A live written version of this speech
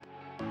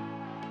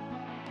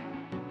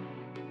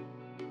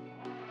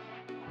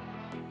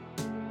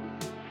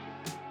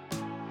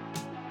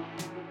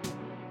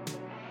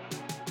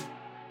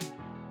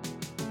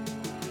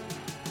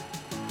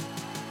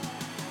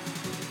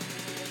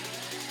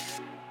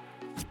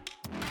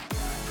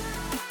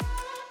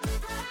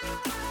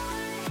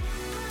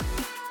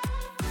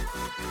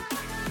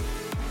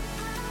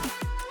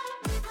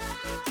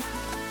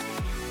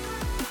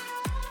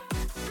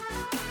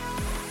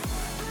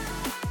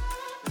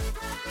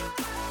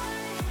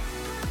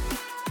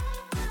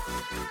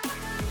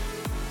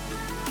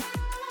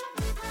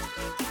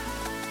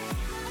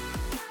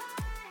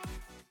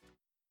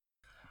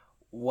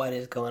What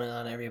is going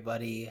on,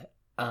 everybody?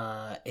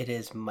 It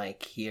is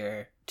Mike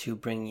here to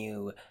bring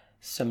you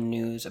some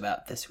news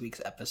about this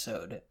week's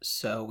episode.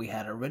 So we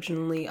had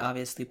originally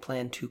obviously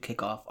planned to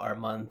kick off our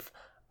month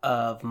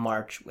of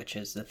March, which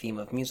is the theme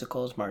of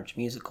musicals, March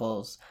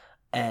musicals,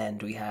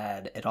 and we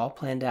had it all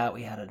planned out.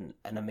 We had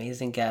an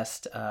amazing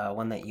guest,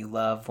 one that you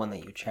love, one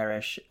that you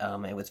cherish.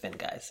 It was Vin,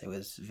 guys.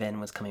 Vin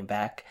was coming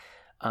back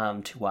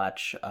to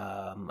watch,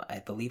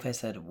 I believe I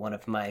said one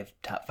of my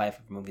top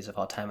 5 movies of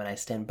all time, and I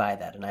stand by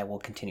that, and I will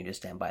continue to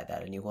stand by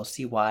that, and you will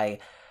see why,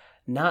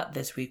 not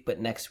this week, but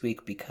next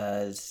week,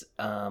 because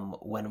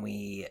when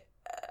we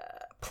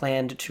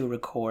planned to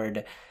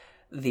record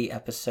the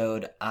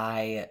episode,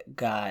 I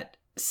got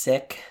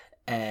sick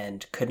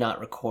and could not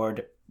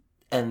record,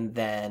 and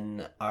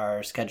then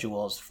our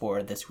schedules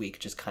for this week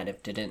just kind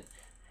of didn't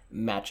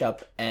match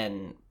up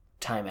and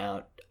time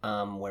out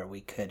where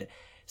we could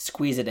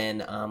squeeze it in.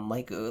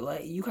 Like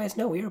you guys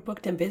know, we are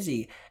booked and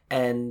busy,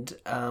 and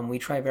we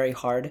try very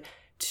hard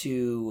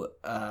to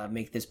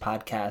make this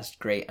podcast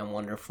great and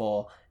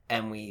wonderful,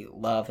 and we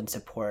love and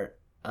support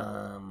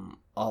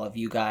all of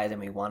you guys,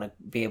 and we want to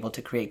be able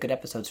to create good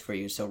episodes for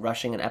you. So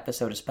rushing an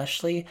episode,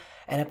 especially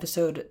an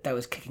episode that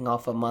was kicking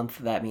off a month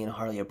that me and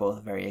Harley are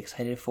both very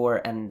excited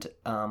for, and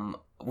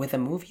with a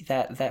movie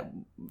that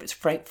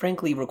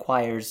frankly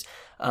requires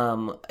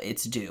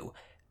its due,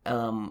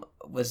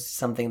 was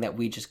something that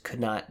we just could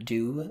not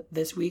do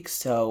this week.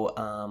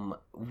 So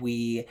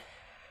we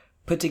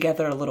put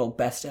together a little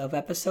best of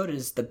episode. It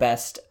is the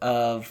best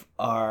of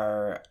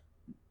our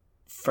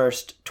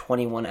first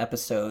 21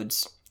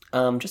 episodes.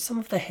 Just some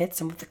of the hits,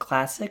 some of the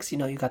classics. You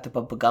know, you got the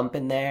Bubba Gump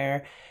in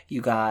there. You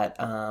got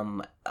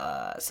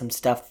some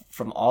stuff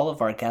from all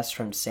of our guests,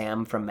 from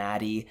Sam, from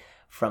Maddie,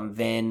 from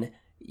Vin.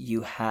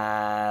 You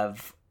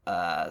have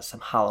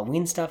some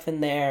Halloween stuff in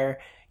there.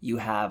 You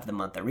have the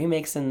month of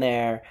remakes in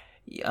there.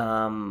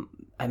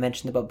 I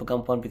mentioned the Bubba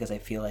Gump one because I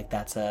feel like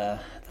that's a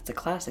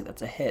classic.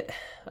 That's a hit.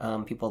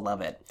 People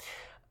love it.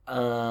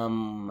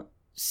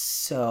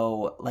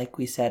 So, like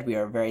we said, we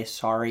are very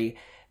sorry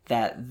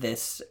that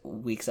this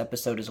week's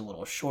episode is a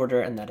little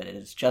shorter and that it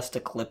is just a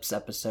Clips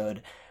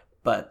episode,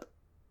 but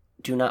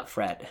do not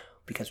fret,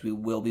 because we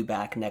will be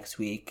back next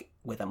week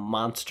with a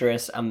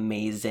monstrous,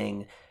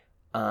 amazing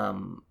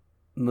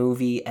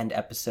movie and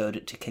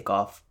episode to kick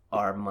off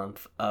our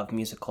month of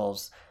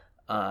musicals.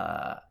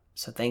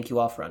 So thank you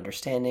all for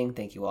understanding.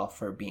 Thank you all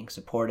for being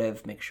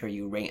supportive. Make sure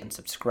you rate and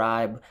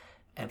subscribe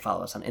and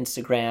follow us on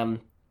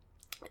Instagram,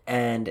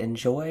 and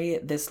enjoy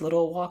this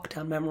little walk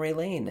down memory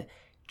lane.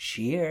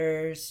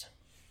 Cheers.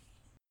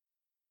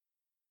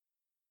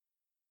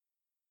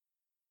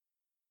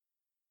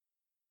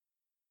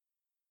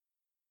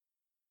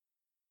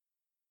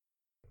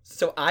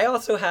 So I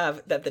also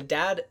have that the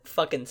dad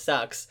fucking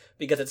sucks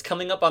because it's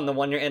coming up on the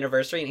 1-year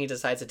anniversary and he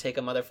decides to take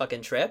a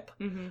motherfucking trip.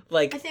 Mm-hmm.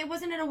 Like, I think,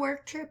 wasn't it a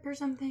work trip or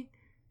something?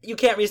 You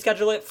can't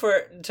reschedule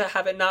it to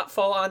have it not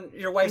fall on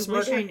your wife's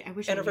murder anniversary? I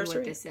wish I knew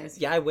what this is.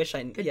 Yeah, I wish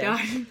I...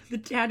 The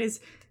dad is...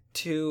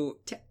 Too...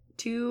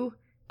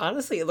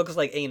 Honestly, it looks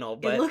like anal,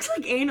 but... It looks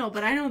like anal,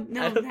 but I don't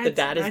know. The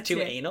dad is too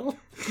anal?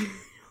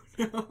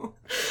 No.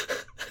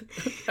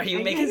 Are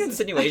you making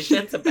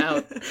insinuations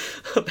about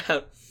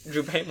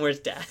Drew Barrymore's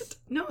dad?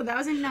 No, that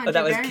was not Drew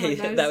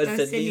Barrymore. That was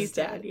Sydney's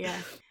dad. Yeah.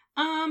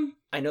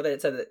 I know that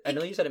it said that. I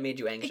know you said it made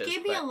you anxious. It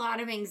gave me a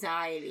lot of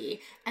anxiety,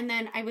 and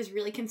then I was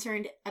really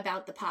concerned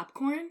about the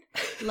popcorn.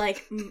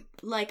 Like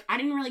I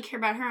didn't really care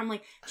about her. I'm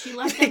like, she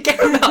left. I didn't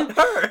care about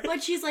her.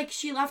 But she's like,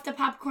 she left the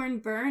popcorn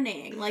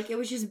burning. Like, it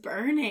was just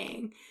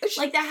burning.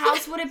 Like, the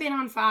house would have been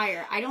on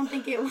fire. I don't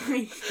think it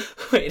would.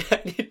 Wait,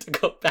 I need to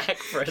go back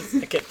for a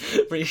second.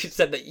 Where you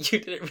said that you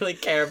didn't really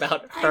care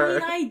about her. I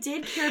mean, I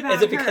did care about her.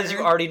 Is it because you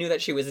already knew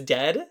that she was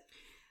dead?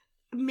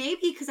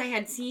 Maybe because I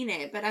had seen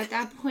it, but at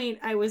that point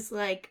I was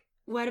like,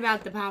 what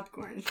about the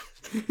popcorn?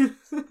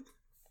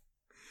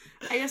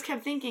 I just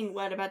kept thinking,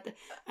 what about the...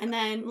 And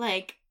then,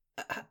 like,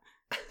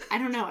 I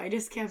don't know, I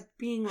just kept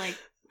being like,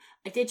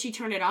 did she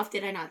turn it off?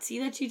 Did I not see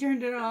that she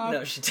turned it off?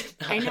 No, she did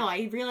not. I know,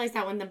 I realized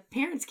that when the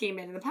parents came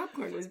in and the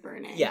popcorn was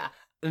burning. Yeah,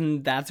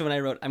 and that's when I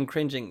wrote, I'm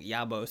cringing,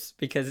 Yabos,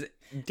 because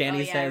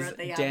Danny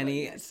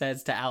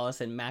says to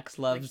Allison, Max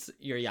loves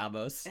your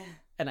Yabos,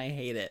 and I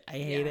hate it. I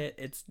hate it.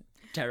 It's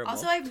terrible.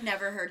 Also, I've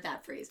never heard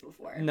that phrase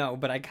before. No,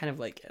 but I kind of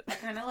like it. I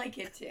kind of like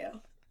it too,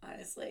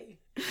 honestly.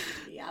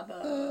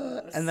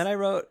 Yabos. And then I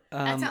wrote...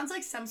 that sounds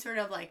like some sort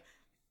of, like,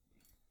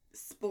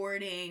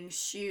 sporting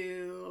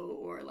shoe,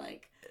 or,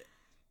 like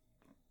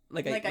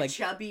a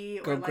chubby,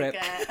 or like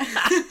a...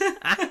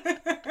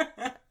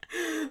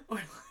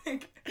 or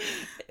like...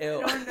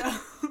 Ew. I don't know.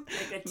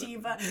 Like a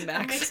Tiva.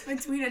 A mix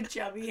between a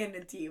chubby and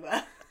a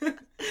Tiva.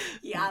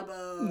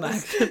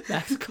 Yabos.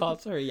 Max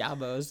calls her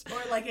Yabos.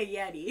 Or like a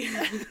Yeti.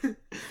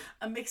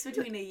 A mix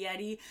between a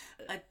Yeti,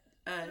 a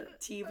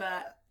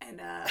Tiva, and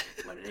a...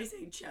 What did I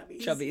say?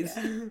 Chubbies.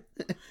 Chubbies.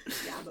 Yeah.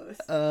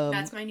 Yabos.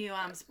 That's my new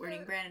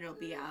sporting brand. It'll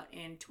be out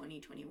in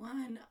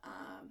 2021.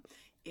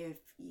 if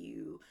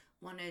you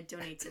want to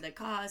donate to the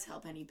cause,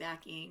 help any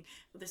backing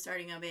with the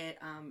starting of it,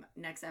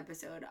 next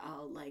episode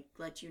I'll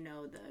let you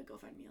know the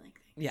GoFundMe link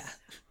thing. Yeah,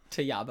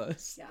 to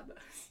Yabos.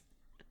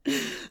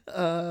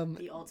 Yabos.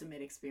 The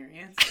ultimate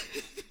experience.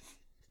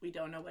 We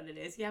don't know what it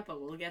is yet, but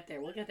we'll get there.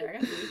 I gotta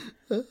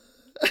leave.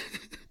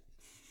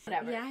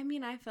 Whatever. Yeah, I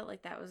mean, I felt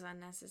like that was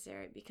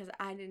unnecessary because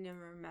I didn't even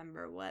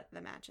remember what the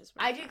matches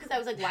were. I did because I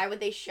was like, why would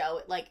they show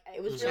it? Like,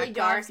 it was really Chekhov's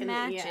dark and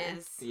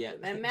matches. Yeah,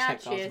 and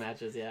Chekhov's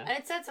matches, yeah. And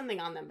it said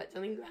something on them, but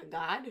something about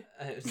God.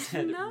 It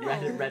said No.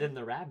 Red and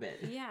the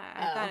Rabbit. Yeah,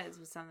 I thought it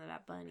was something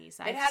about bunnies.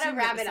 It had a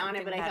rabbit on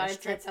it, but I thought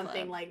it said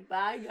something like,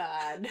 by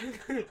God.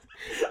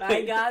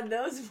 By God,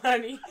 those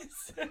bunnies.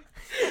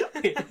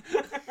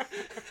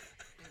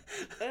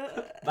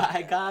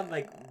 By God,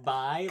 like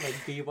by, like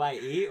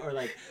BYE, or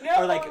like, no,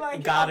 or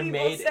like God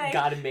made say,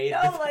 God made.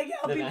 No, like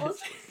how the people match.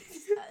 say.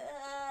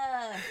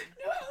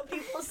 No, how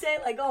people say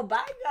like, oh,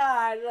 by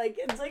God, like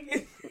it's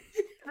like,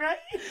 right?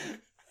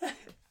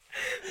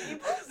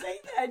 People say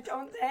that,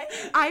 don't they?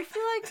 I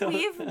feel like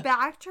we've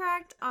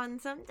backtracked on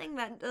something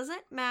that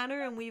doesn't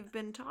matter, and we've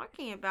been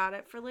talking about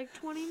it for like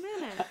 20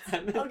 minutes.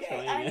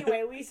 Okay.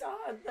 Anyway, we saw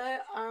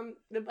the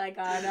by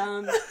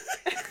God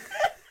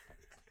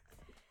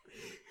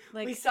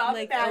Like, we saw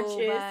the matches.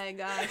 Oh my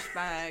gosh,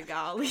 by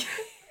golly.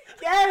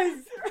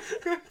 Yes.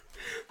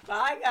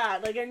 By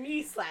God, like a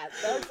knee slap.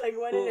 That's like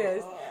what it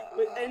is.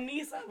 With a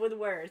knee slap with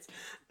words.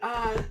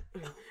 And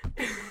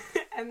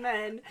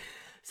then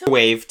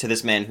wave to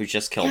this man who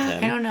just killed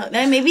him. I don't know.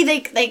 Then maybe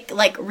they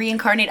like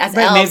reincarnate as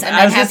But elves maybe, and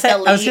then have to I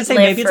was gonna say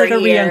live maybe it's like a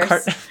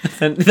reincarnation.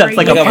 That's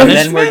like No, a but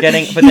then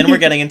punishment. we're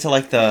getting into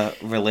like the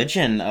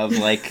religion of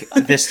like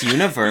this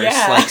universe.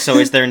 Yeah. Like, so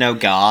is there no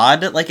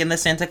God like in the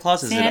Santa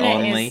Claus? Is it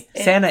only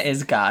Santa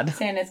is God.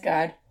 Santa's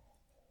God.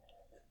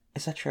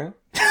 Is that true?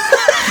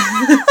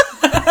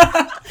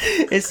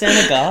 Is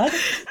Santa God?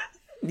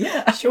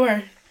 Yeah.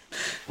 Sure.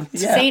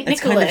 Yeah. Saint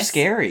It's Nicholas. kind of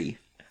scary.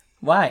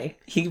 Why?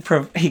 He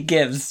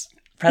gives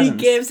presents. He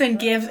gives and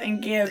gives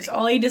and gives.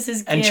 All he does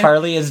is give. And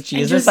Charlie is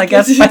Jesus, just I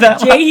guess, gives by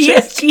that He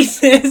logic. is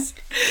Jesus.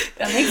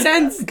 That makes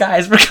sense.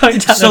 Guys, we're going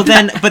down So the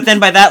then, but then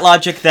by that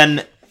logic,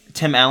 then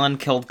Tim Allen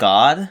killed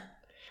God?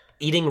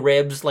 eating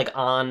ribs like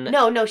on...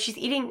 No, she's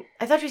eating.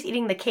 I thought she was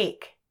eating the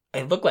cake.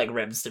 It looked like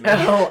ribs to me.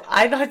 Oh,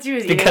 I thought she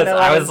was eating Because the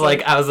I was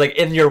ribs. like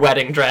in your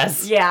wedding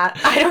dress. Yeah,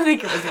 I don't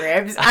think it was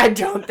ribs. I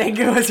don't think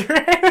it was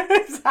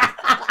ribs.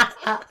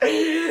 I'm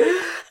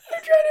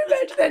trying to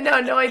imagine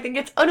that. No, I think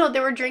it's... Oh, no, they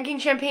were drinking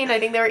champagne. I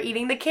think they were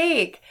eating the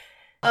cake.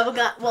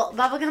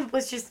 Bubblegum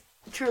was just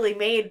truly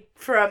made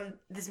from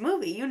this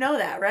movie. You know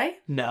that, right?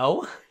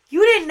 No.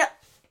 You didn't know...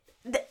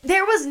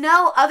 There was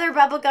no other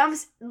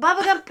Bubblegums.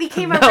 Bubblegum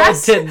became a No, it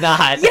wrestler. did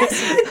not. Yes,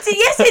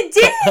 it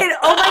did.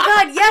 Oh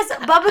my God, yes.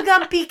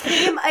 Bubblegum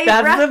became a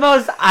That's the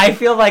most... I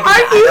feel like...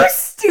 Are you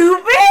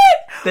stupid?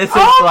 This is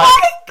my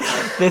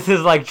God. This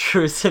is like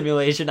true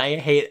simulation. I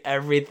hate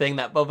everything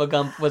that Bubba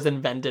Gump was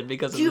invented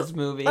because of this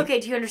movie. Okay,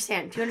 do you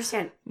understand?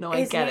 No,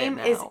 His I get name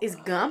it now. is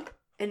Gump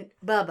and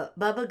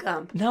Bubba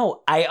Gump.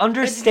 No, I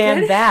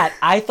understand that.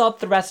 I thought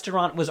the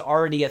restaurant was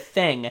already a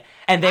thing,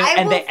 and they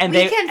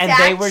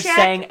were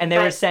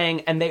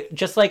saying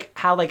just like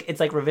how like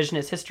it's like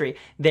revisionist history.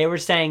 They were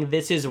saying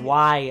this is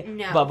why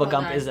Bubba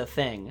Gump is a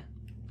thing.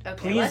 Okay,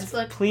 Please,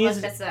 let's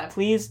this up.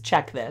 please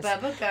check this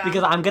Bubba Gump.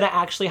 because I'm gonna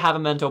actually have a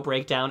mental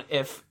breakdown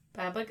if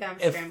Bubba Gump.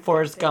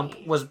 Forrest Gump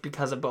was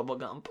because of Bubba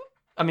Gump.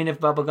 I mean, if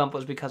Bubba Gump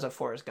was because of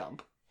Forrest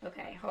Gump.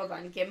 Okay, hold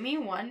on. Give me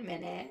 1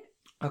 minute.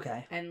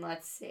 Okay. And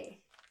let's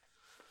see.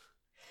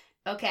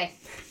 Okay.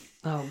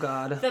 Oh,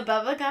 God. The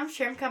Bubba Gump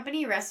Shrimp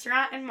Company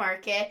Restaurant and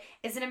Market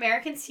is an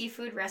American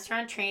seafood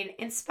restaurant chain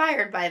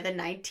inspired by the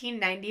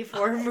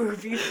 1994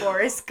 movie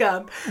Forrest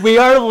Gump. We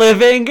are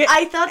living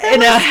I thought that in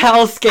was, a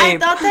hellscape. I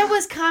thought that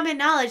was common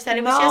knowledge that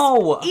it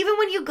was just... Even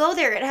when you go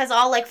there, it has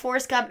all, like,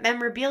 Forrest Gump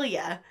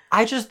memorabilia.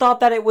 I just thought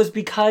that it was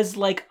because,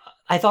 like...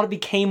 I thought it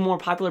became more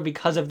popular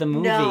because of the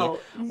movie.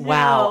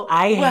 Wow,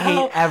 I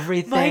hate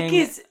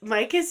everything.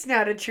 Mike is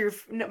not a true...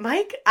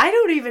 Mike, I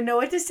don't even know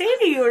what to say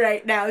to you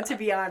right now, to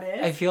be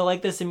honest. I feel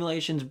like the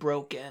simulation's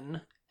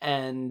broken,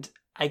 and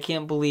I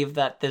can't believe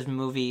that this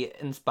movie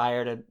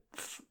inspired a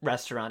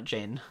restaurant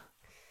chain.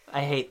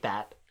 I hate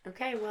that.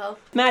 Okay, well...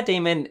 Matt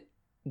Damon,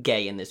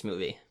 gay in this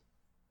movie.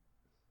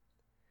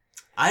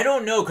 I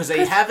don't know, because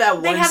they have that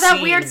one scene. They have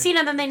that weird scene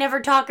and then they never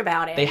talk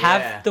about it. They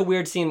have the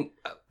weird scene,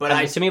 but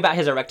I'm assuming about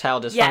his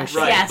erectile dysfunction. Yes,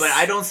 right, yes. But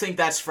I don't think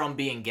that's from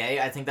being gay.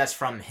 I think that's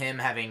from him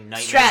having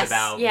nightmares Stress.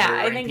 about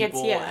I murdering think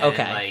people. it's, And,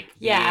 Okay. like,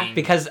 Yeah.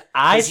 Because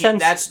I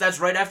sense... That's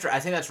right after... I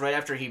think that's right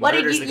after he What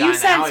murders did the guy you in the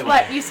sense? alleyway.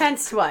 What you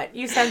sensed? What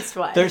you sensed?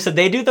 What? So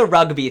they do the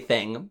rugby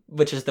thing,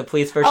 which is the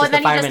police versus and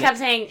then the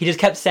firemen. he just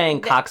kept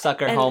saying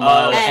cocksucker, and- homo,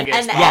 and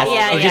yes,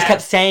 yeah, he just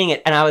kept saying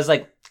it, and I was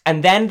like,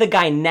 and then the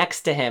guy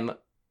next to him,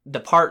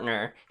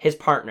 his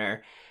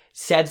partner,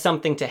 said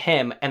something to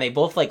him, and they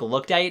both like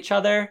looked at each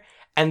other,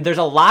 and there's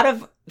a lot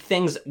of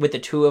things with the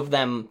two of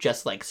them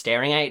just like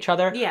staring at each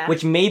other,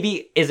 which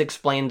maybe is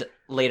explained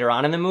later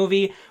on in the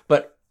movie,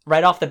 but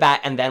right off the bat,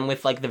 and then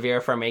with like the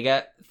Vera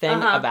Farmiga thing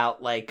Uh-huh.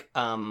 about like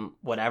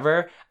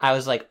whatever, I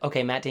was like,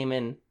 okay, Matt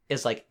Damon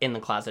is like in the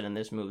closet in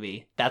this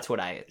movie. That's what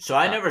I. So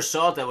I never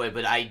saw it that way,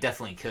 but I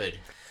definitely could.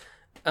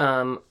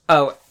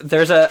 Oh,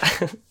 there's a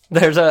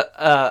there's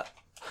a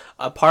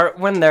part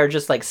when they're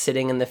just like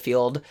sitting in the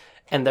field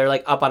and they're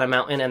like up on a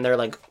mountain and they're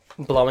like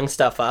blowing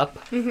stuff up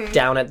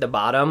down at the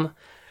bottom,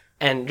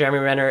 and Jeremy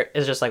Renner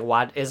is just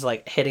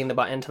like hitting the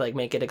button to like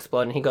make it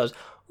explode, and he goes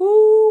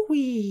ooh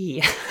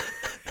wee,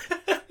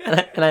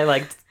 and I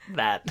liked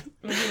that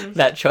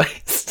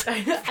choice.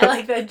 I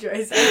like that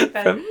choice. I like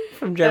that.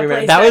 From Jeremy The Renner.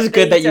 place That was that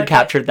good they that you took it.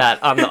 captured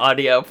that on the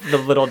audio, the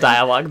little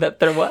dialogue that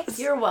there was.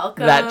 You're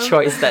welcome. That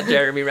choice that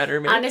Jeremy Renner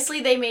made.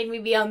 Honestly, they made me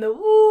be on the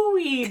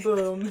woo-wee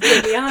boom,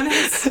 to be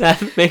honest.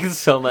 That makes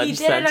so much He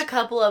did sense. it a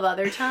couple of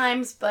other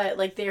times, but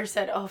like they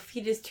said, oh, if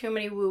he does too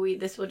many woo-wee,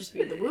 this will just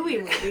be the woo-wee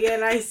movie.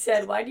 And I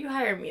said, why do you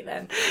hire me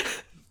then?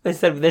 They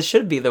said this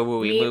should be the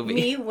Wooey movie.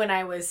 Me when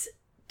I was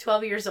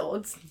 12 years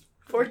old,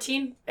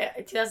 14,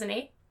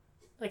 2008,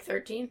 like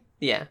 13.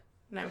 Yeah.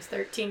 When I was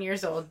 13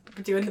 years old,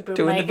 doing the boom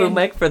Doing mic the boom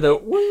mic for the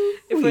woo.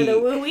 for the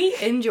woo-wee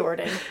in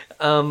Jordan.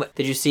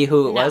 Did you see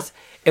who it No. was?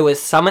 It was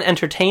Summit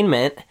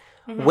Entertainment,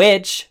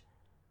 which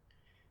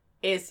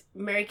Is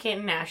Mary-Kate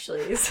and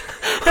Ashley's.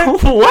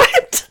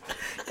 what?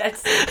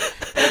 That's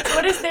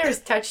what is theirs,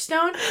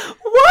 Touchstone?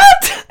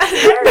 What?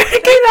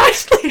 Megan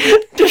Ashley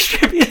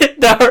distributed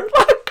Dark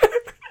Locker.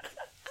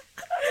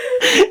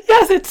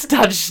 Yes, it's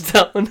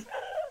Touchstone.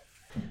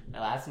 My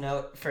last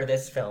note for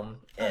this film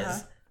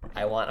is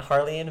I want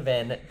Harley and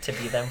Vin to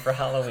be them for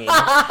Halloween.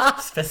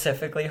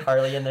 Specifically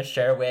Harley in the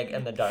Cher wig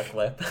and the dark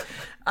lip.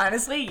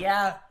 Honestly,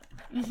 yeah.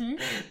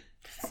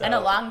 So, And a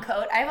long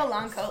coat. I have a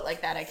long coat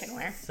like that I can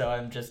wear. So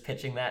I'm just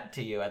pitching that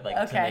to you. I'd like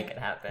to Okay. make it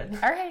happen.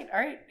 All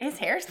right. His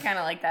hair's kind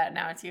of like that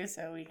now too,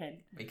 so we could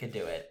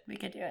do it.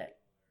 do it.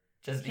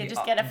 Just You could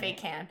just get a fake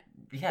hand,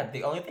 Yeah,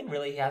 the only thing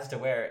really he has to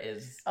wear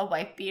is a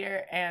wife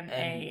beater,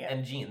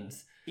 and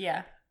jeans.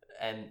 yeah.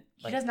 And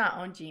He does not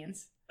own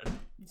jeans.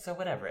 so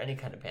whatever, any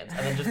kind of pants.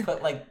 And then just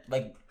put like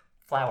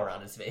flour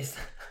on his face.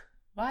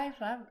 Why?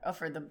 Oh,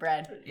 for the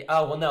bread.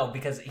 Oh well no,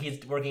 because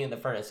he's working in the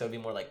furnace, so it'd be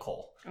more like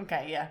coal.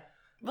 Okay, yeah.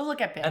 We'll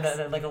look at pins. And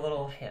then like a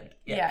little hand.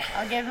 yeah,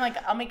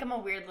 I'll make him a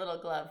weird little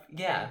glove.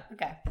 Yeah.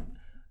 Okay.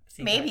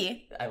 See,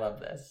 Maybe. I love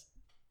this.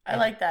 I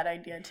like that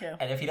idea too.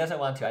 And if he doesn't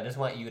want to, I just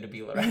want you to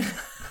be Loretta.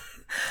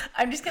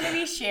 I'm just gonna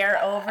be Cher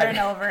over and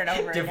over and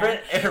over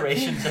Different again.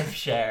 iterations of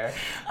Cher.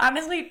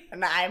 Honestly,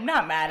 I'm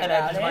not mad And I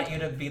about just it. want you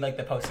to be like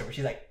the poster where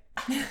she's like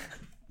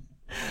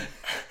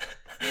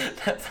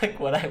that's like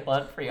what I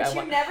want for you. But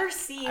you never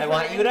see. I her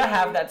want you in to the-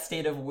 have that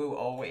state of woo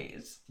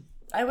always.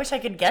 I wish I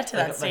could get to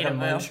that Like state a of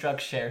woo. moonstruck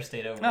Cher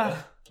state of woo. Ugh.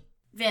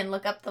 Vin,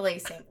 look up the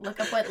lacing. Look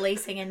up what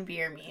lacing and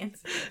beer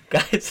means.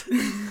 Guys,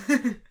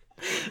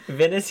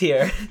 Vin is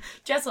here.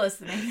 Just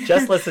listening.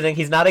 Just listening.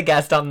 He's not a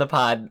guest on the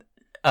pod.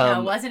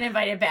 No, wasn't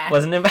invited back.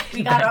 Wasn't invited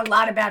We got back. a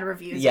lot of bad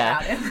reviews Yeah.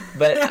 about him.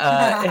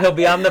 But he'll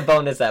be on the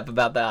bonus app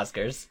about the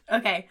Oscars.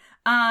 Okay.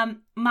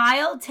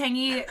 Mild,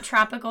 tangy,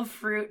 tropical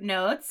fruit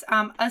notes.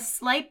 A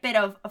slight bit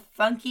of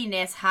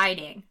funkiness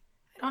hiding.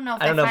 I don't know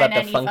if I don't know find about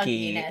the any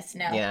funky. funkiness.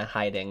 No. Yeah,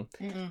 hiding.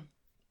 Mm-mm.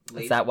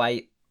 Is that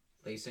why?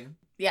 Lacing?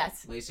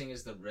 Yes. Lacing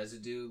is the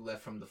residue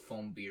left from the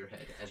foam beer head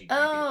as you drink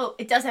Oh,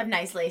 it does have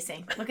nice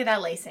lacing. Look at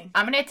that lacing.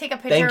 I'm gonna take a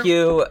picture. Thank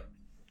you,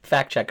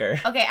 fact checker.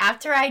 Okay,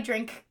 after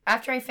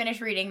I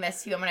finish reading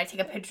this to you, I'm gonna take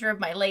a picture of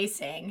my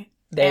lacing.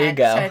 There you and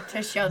go.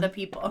 To show the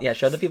people. Yeah,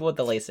 show the people what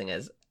the lacing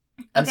is.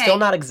 I'm Okay. still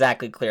not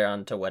exactly clear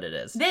on to what it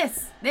is.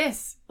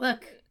 This.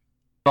 Look.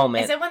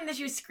 Moment. Is it one that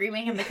she was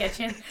screaming in the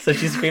kitchen? So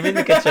she's screaming in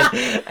the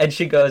kitchen, and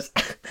she goes,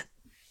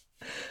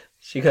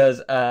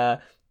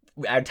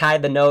 I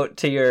tied the note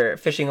to your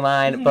fishing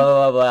line, blah,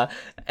 blah, blah.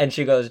 And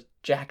she goes,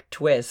 Jack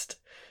Twist,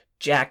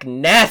 Jack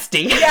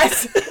Nasty.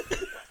 Yes.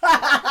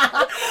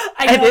 I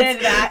And noted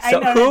it's- that. I So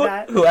noted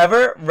that.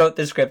 whoever wrote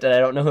the script, and I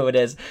don't know who it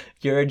is,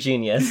 you're a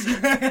genius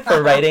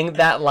for writing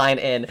that line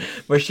in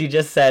where she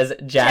just says,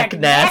 Jack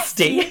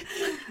Nasty.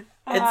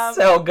 It's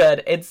so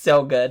good. It's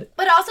so good.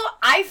 But also,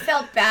 I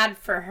felt bad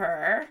for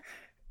her.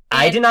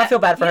 I did not feel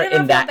bad for You her did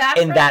not in feel that bad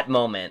for her? that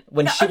moment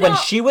when No, when no.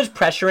 she was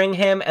pressuring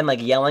him and like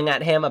yelling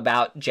at him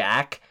about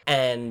Jack,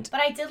 and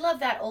But I did love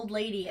that old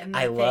lady and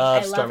I thing.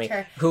 love I Stormy, loved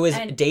her. who is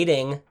And-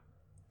 dating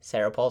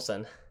Sarah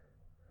Paulson.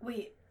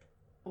 Wait,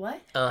 what?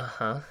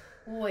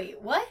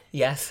 Wait, what?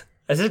 yes,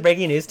 is this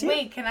breaking news to you?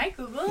 Wait, can I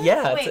Google it?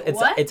 Yeah, Wait, it's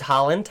what? it's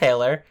Holland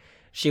Taylor.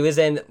 She was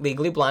in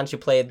Legally Blonde. She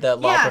played the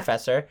law Yeah.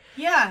 professor.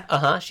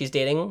 Yeah. She's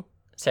dating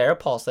Sarah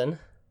Paulson.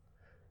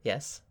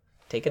 Yes,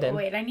 take it in.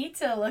 Wait, I need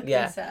to look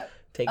Yeah. this up.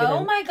 Take it Oh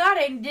in. my god,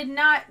 I did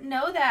not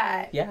know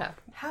that. Yeah,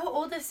 How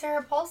old is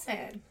Sarah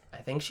Paulson? I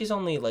think she's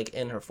only like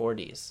in her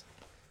 40s,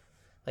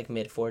 like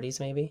mid 40s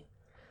maybe.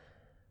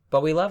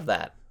 But we love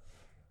that.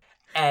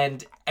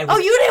 And Oh,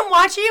 you didn't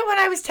watch it when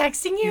I was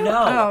texting you? No.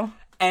 Oh.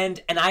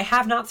 And I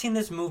have not seen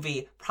this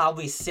movie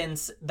probably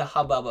since the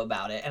hubbub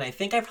about it. And I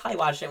think I probably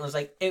watched it and was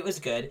like, it was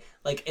good.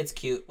 Like, it's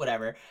cute,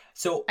 whatever.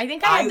 So I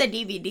think I had the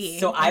DVD.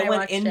 So when I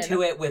went watched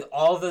into it with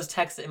all those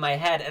texts in my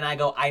head, and I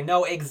go, I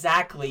know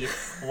exactly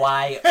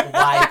why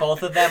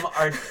both of them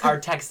are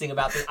texting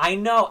about this. I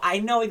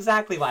know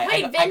exactly why.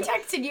 Wait, Vin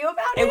texted you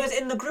about it? It was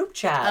in the group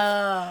chat.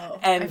 Oh,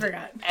 and I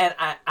forgot. And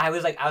I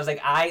was like,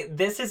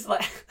 this is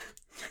like,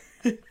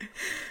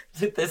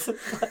 this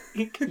is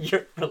like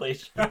your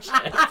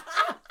relationship.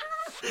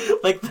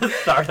 Like the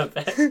start of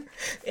it.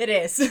 It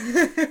is.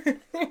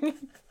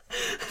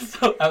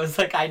 So I was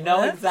like, I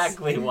know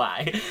exactly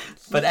why.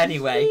 But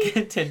anyway,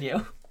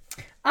 continue.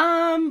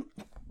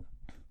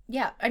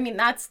 Yeah, I mean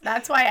that's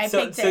why I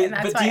picked it, and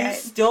that's but why. Do you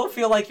still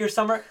feel like you're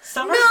Summer?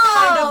 Summer's No,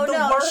 kind of the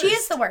no, worst. she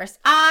is the worst.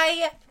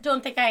 I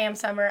don't think I am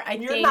Summer.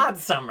 You're not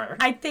Summer.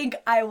 I think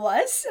I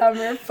was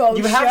Summer. For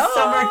You have sure.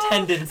 Summer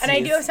tendencies, and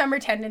I do have Summer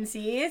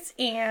tendencies,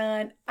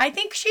 and I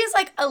think she's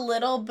like a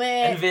little bit.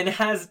 And Vin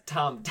has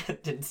Tom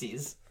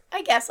tendencies.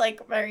 I guess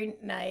like very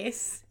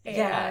nice and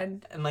Yeah,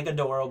 and like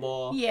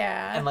adorable.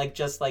 yeah, And like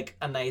just like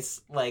a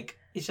nice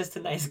he's just a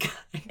nice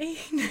guy.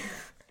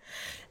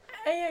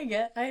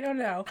 I don't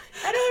know.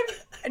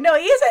 No,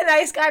 he's a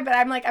nice guy, but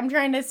I'm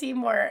trying to see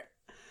more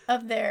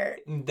of their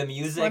The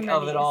music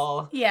of it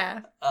all.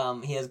 Yeah.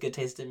 He has good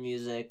taste in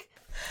music.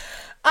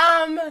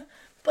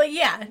 But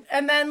yeah,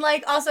 and then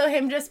like also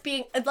him just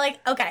being like,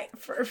 okay,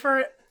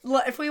 for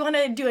if we want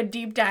to do a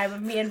deep dive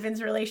of me and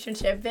Vin's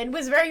relationship, Vin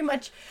was very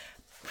much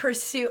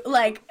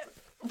pursuing,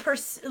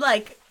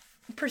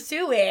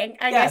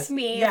 I guess,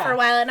 me for a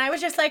while, and I was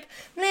just like,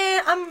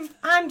 nah,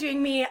 I'm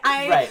doing me.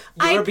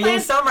 You were being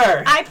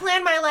Summer. I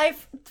plan my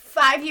life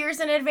 5 years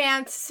in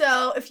advance,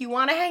 so if you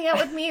want to hang out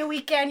with me a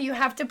weekend, you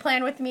have to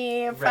plan with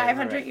me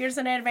 500 years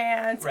in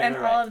advance, and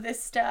all of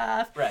this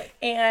stuff. Right.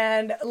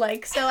 And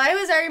like, so I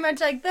was very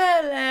much like,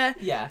 blah, blah.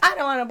 Yeah. I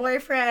don't want a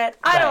boyfriend.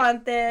 I don't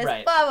want this.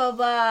 Right. Blah blah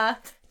blah.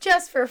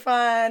 Just for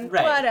fun.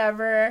 Right.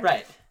 Whatever.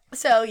 Right.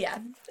 So yeah,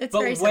 it's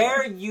very But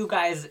where similar. you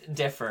guys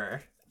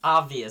differ,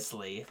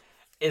 obviously,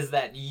 is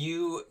that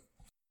you...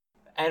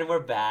 And we're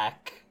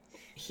back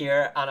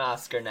here on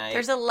Oscar night.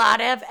 There's a lot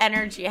of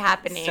energy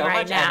happening so right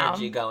much now.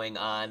 energy going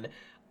on.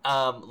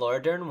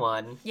 Laura Dern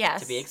won.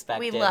 Yes, to be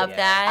expected. we love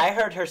that. I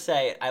heard her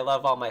say, "I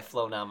love all my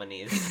Flo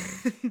nominees,"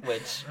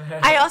 which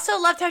I also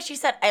loved how she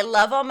said, "I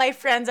love all my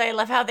friends. I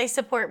love how they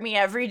support me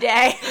every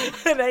day."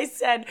 And I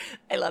said,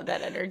 "I love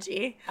that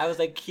energy." I was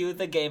like, "Cue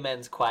the gay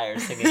men's choir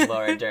singing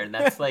Laura Dern."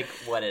 That's like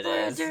what it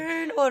Laura is.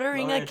 Dern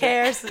ordering Laura a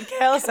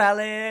kale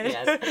salad.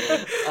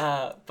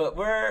 Yes, but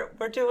we're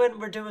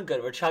doing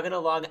good. We're chugging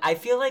along. I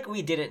feel like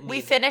we didn't.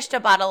 We finished a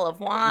bottle of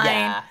wine.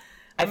 Yeah.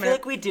 I feel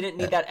like we didn't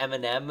need that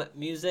Eminem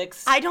music.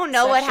 I don't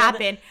know what section.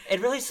 happened.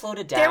 It really slowed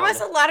it down. There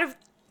was a lot of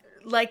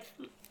like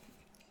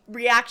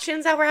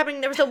reactions that were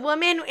happening. There was a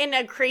woman in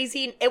a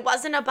crazy. It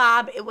wasn't a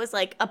bob. It was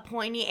like a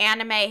pointy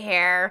anime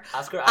hair.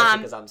 Oscar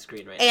Isaac is on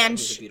screen right now. and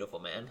He's a beautiful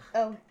man.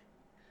 Oh.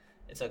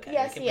 It's okay.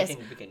 Yes, we yes.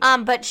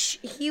 can But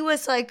he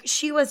was like,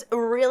 she was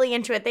really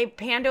into it. They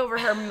panned over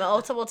her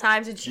multiple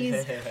times, and she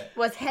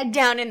was head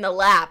down in the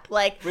lap.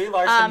 Like Brie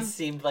Larson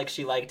seemed like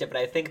she liked it, but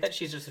I think that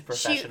she's just a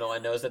professional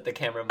and knows that the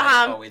camera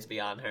might always be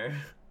on her.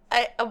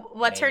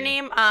 What's her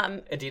name?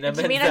 Idina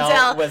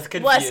Menzel was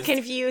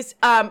confused.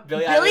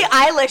 Billie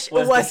Eilish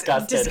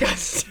was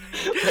disgusted.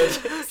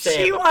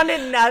 She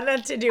wanted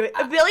nothing to do with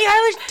it. Billie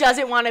Eilish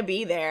doesn't want to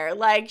be there.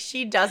 Like,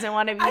 she doesn't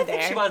want to be there. I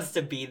think she wants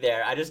to be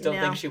there. I just don't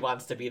think she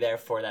wants to be there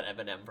for that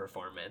Eminem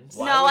performance.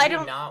 Why would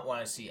you not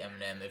want to see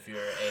Eminem if you're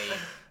a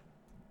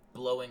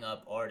blowing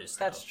up artist?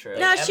 That's true.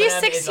 No, Like, she's Eminem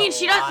 16. is a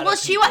She does. lot Well, of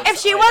she was. If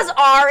people's she was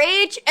idol. our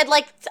age, and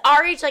like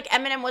our age, like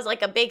Eminem was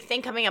like a big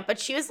thing coming up, but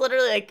she was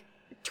literally like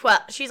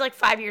 12. She's like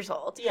 5 years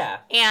old. Yeah.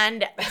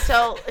 And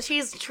so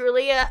she's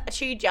truly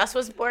she just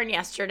was born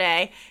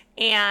yesterday,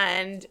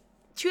 and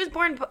she was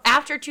born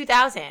after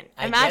 2000.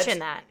 Imagine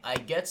that. I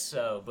guess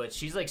so, but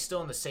she's like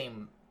still in the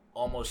same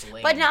almost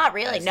lane. But not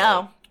really.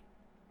 No.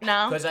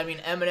 Because I mean,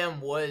 Eminem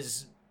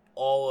was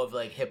all of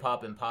like hip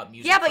hop and pop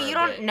music. Yeah, but for you a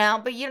don't bit. know.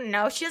 But you don't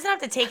know. She doesn't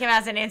have to take him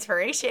as an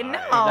inspiration. All No.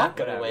 right, You're not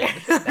gonna win.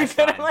 That's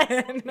Gonna fine.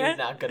 win. He's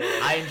not gonna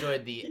win. I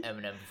enjoyed the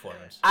Eminem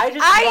performance. I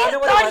I know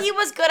what thought it was? he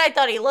was good. I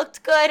thought he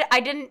looked good.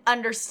 I didn't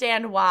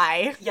understand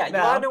why. Yeah, you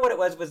No. want to know what it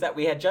was that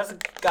we had just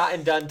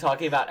gotten done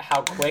talking about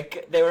how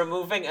quick they were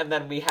moving, and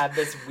then we had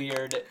this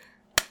weird...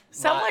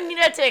 Someone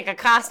needed to take a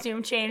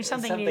costume change.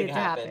 Something needed to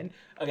happened.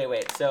 happen. Okay,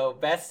 wait. So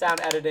best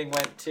sound editing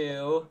went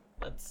to...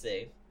 Let's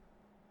see.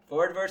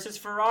 Ford versus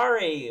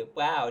Ferrari.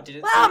 Wow, did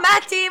it Wow,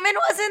 Matt Damon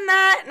was in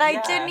that, and I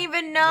Yeah. didn't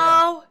even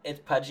know. It's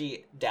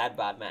pudgy dad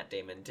bod Matt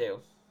Damon, too.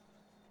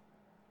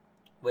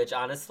 Which,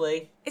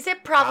 honestly... Is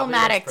it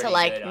problematic looks to pretty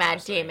like good, Matt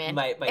honestly. Damon?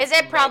 Might- Is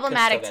could it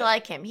problematic still to get-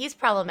 like him? He's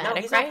problematic,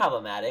 No, he's right? not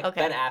problematic. Okay.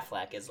 Ben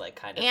Affleck is, like,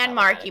 kind of And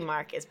problematic. Marky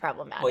Mark is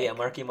problematic. Well, yeah,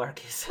 Marky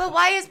Mark is... But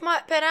why is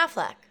Ben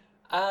Affleck?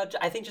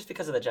 I think just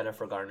because of the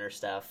Jennifer Garner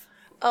stuff.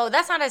 Oh,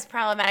 that's not as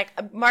problematic.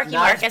 Marky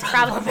Not Mark as is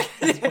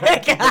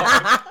problematic.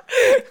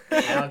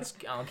 I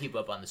don't keep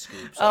up on the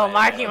scoop. So Oh, I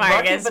Marky don't-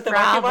 Mark is but the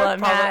Marky Mark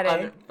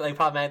problematic.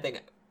 problematic thing.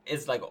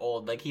 is like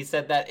old. Like he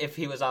said that if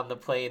he was on the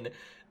plane,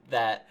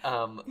 that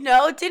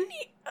No, didn't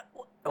he?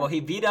 well, he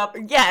beat up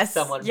Yes.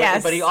 someone.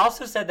 Yes. But he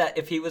also said that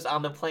if he was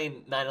on the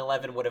plane,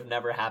 9/11 would have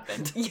never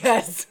happened.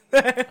 Yes.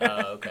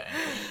 Oh, okay.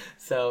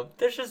 So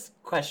there's just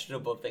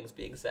questionable things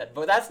being said.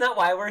 But that's not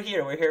why we're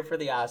here. We're here for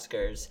the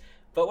Oscars.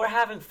 But we're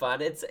having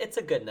fun. It's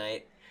a good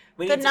night.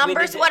 We The need to- we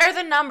numbers. need to- What are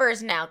the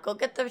numbers now? Go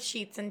get the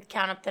sheets and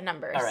count up the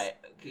numbers. All right,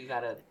 you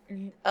gotta.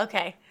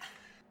 Okay.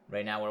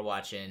 Right now we're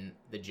watching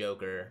The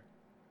Joker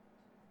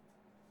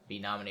be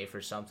nominated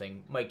for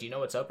something. Mike, do you know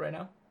what's up right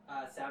now?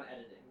 Sound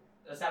editing.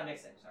 Sound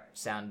mixing. Sorry.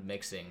 Sound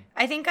mixing.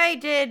 I think I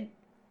did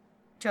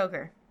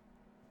Joker.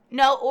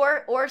 No,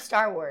 or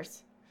Star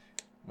Wars.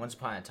 Once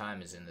Upon a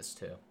Time is in this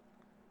too.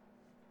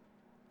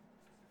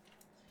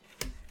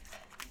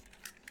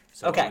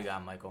 So Okay. what we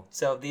got, Michael?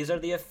 So these are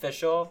the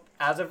official,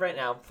 as of right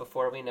now,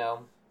 before we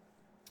know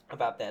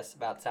about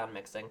sound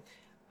mixing.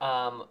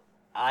 I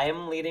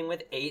am leading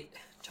with 8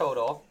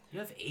 total. You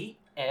have 8?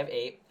 I have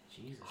 8.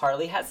 Jesus.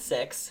 Harley has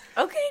 6.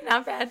 Okay,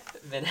 not bad.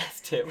 Vin has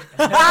 2.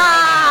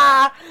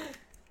 Ah!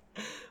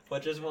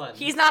 Which is 1.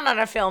 He's not on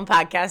a film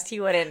podcast. He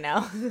wouldn't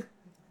know.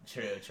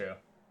 True.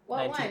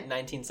 What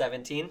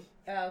 1917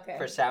 Oh, okay.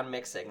 for sound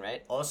mixing,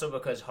 right? Also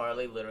because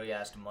Harley literally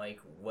asked Mike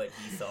what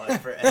he thought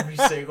for every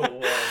single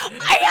one.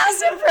 I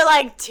asked him for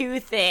like 2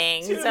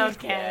 things.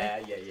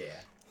 Okay. Yeah.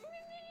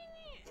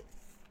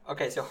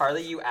 Okay, so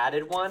Harley, you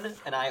added 1,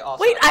 and I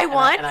also Wait, I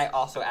won? and I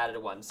also added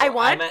 1. So I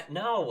won?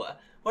 No,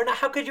 we're not.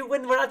 How could you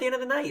win? We're not at the end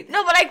of the night.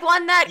 No, but I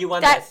won that. You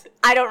won that, this.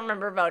 I don't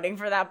remember voting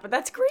for that, but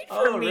that's great for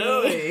Oh, me.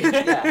 really?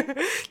 Yeah.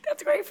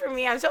 That's great for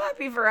me. I'm so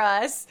happy for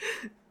us.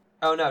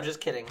 Oh no, just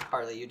kidding,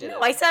 Harley. You did No,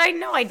 it. I said I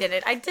know I did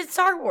it. I did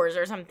Star Wars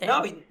or something.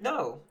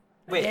 No.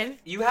 Wait, did?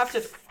 you have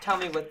to tell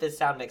me what this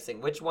sound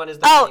mixing. Which one is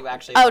the Oh, one you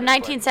actually? oh, voted for?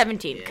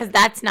 1917, because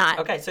that's not.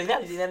 Okay, so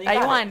then you got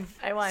I it. won.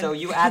 I won. So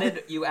you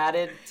added.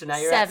 So now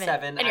you're 7,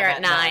 at 7, and you're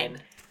I'm at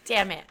 9.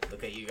 Damn it.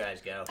 Look at you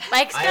guys go.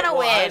 Mike's gonna I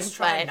win, was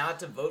trying but not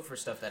to vote for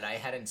stuff that I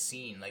hadn't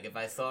seen. Like if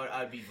I thought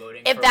I'd be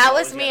voting. if for that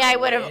what was me, gonna I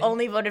would have win-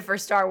 only voted for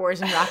Star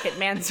Wars and Rocket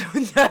Man, so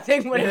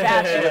nothing would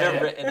have She would have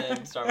happened. written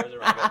in Star Wars and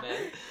Rocket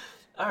Man.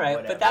 All right,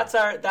 Whatever.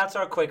 but that's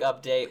our quick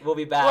update. We'll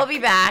be back. We'll be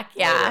back.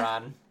 later Yeah.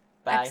 on.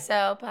 Bye.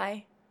 So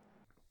bye.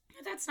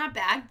 That's not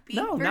bad.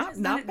 No, not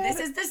bad. This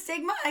is the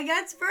stigma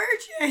against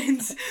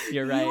virgins.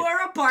 You're right. You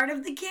are a part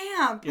of the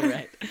camp. You're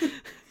right.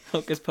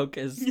 Hocus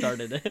Pocus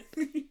started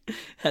it.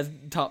 Has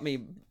taught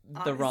me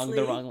the wrong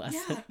Honestly,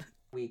 lesson. yeah.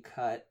 We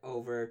cut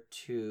over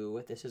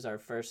to this is our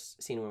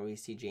first scene where we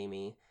see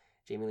Jamie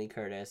Lee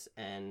Curtis,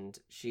 and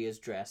she is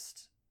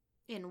dressed.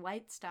 In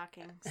white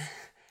stockings.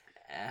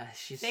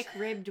 She's Thick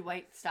ribbed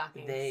white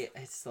stockings.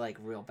 It's like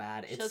real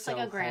bad. She It's looks so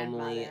like a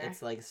homely.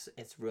 grandmother.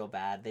 It's real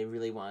bad. They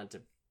really wanted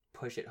to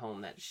push it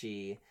home that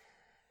she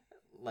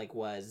like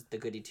was the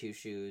goody two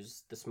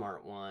shoes, the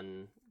smart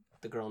one,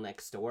 the girl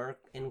next door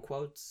in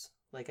quotes,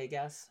 like I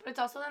guess. But it's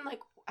also then like,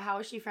 how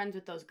is she friends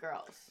with those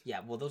girls? Yeah,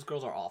 well those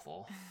girls are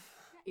awful.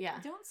 Yeah.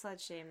 Don't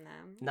slut shame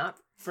them. Not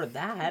for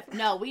that.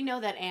 No, we know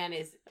that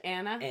Annie.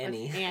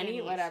 Annie.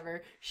 Annie,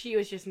 whatever. She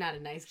was just not a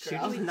nice She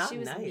girl. was not she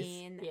was nice.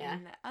 mean, Yeah.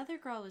 and the other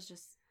girl was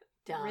just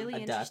Dumb. really A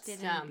interested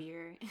dutz. in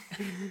beer.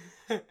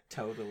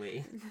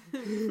 Totally.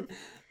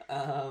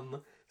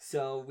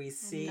 So we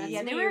see That's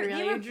Yeah, me, they were really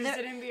they were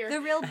interested in beer.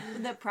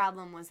 the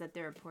problem was that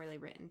they were poorly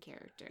written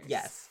characters.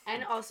 yes.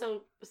 And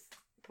also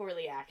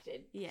poorly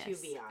acted, Yes. to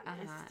be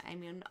honest. I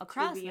mean,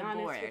 across to be the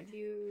honest board. with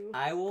you.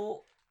 I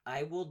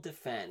will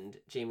defend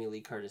Jamie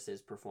Lee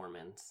Curtis's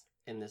performance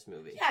in this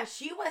movie. Yeah,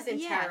 she wasn't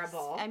Yes.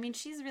 terrible. I mean,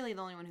 she's really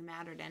the only one who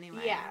mattered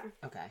anyway. yeah.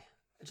 Okay.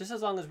 Just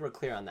as long as we're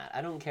clear on that.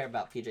 I don't care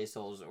about PJ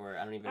Souls or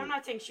I don't even I'm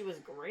not saying she was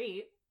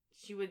great.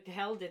 She would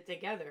held it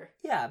together.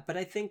 Yeah, but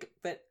I think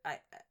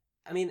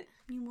I mean,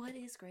 I mean, what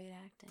is great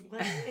acting?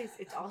 What is?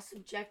 It's all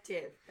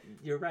subjective.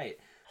 you're right.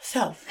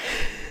 So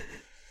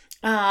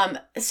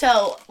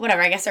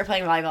whatever. I guess they're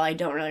playing volleyball. I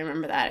don't really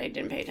remember that. I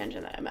didn't pay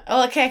attention to that.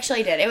 Oh, okay,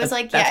 actually, I did. It was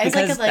like That's it was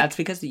because, like that's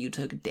because you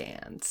took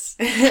dance.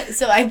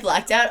 so I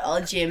blocked out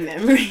all gym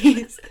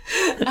memories.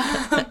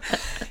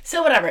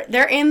 So whatever.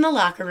 They're in the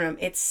locker room.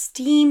 It's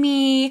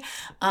steamy.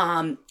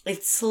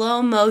 It's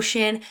slow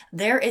motion.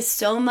 There is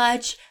so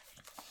much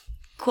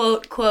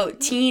quote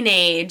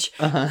teenage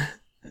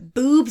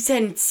boobs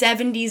and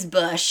 70s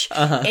bush.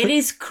 It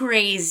is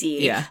crazy.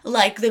 Yeah.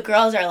 Like the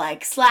girls are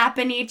like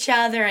slapping each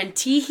other and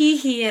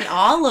tee-hee-hee and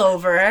all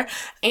over.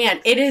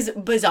 And it is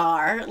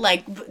bizarre.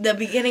 Like the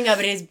beginning of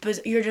it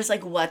is you're just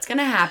like, what's going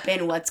to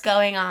happen? What's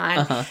going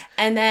on?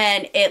 And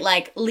then it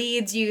like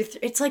leads you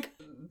it's like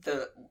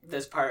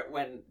This part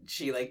when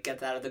she like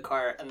gets out of the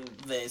car and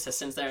the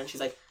assistant's there and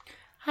she's like,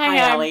 Hi, "Hi,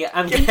 Allie,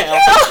 I'm Gail."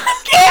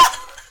 Gail!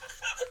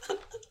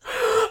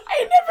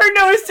 I never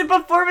noticed it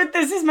before, but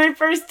this is my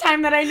first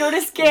time that I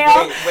noticed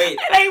Gail. Wait.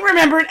 And I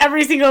remembered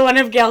every single one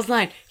of Gail's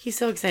line. He's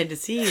so excited to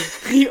see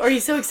you. Or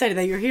he's so excited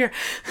that you're here.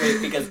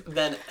 Wait, because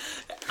then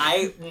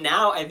I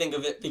think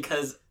of it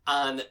because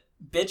on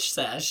Bitch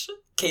Sesh,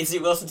 Casey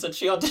Wilson said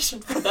she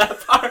auditioned for that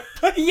part.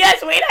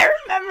 Yes, wait, I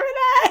remember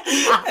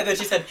that. And then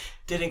she said,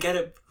 "Didn't get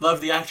it.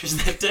 Love the actress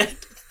that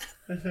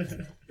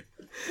did."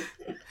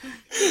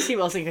 Casey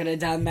Wilson could have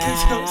done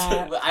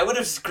that. I would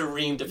have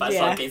screamed if I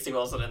saw Casey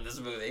Wilson in this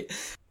movie.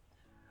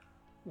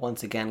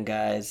 Once again,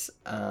 guys,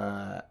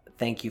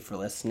 thank you for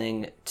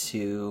listening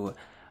to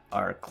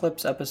our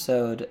Clips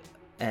episode,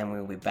 and we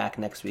will be back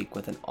next week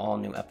with an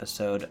all-new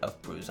episode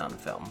of Brews on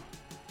Film.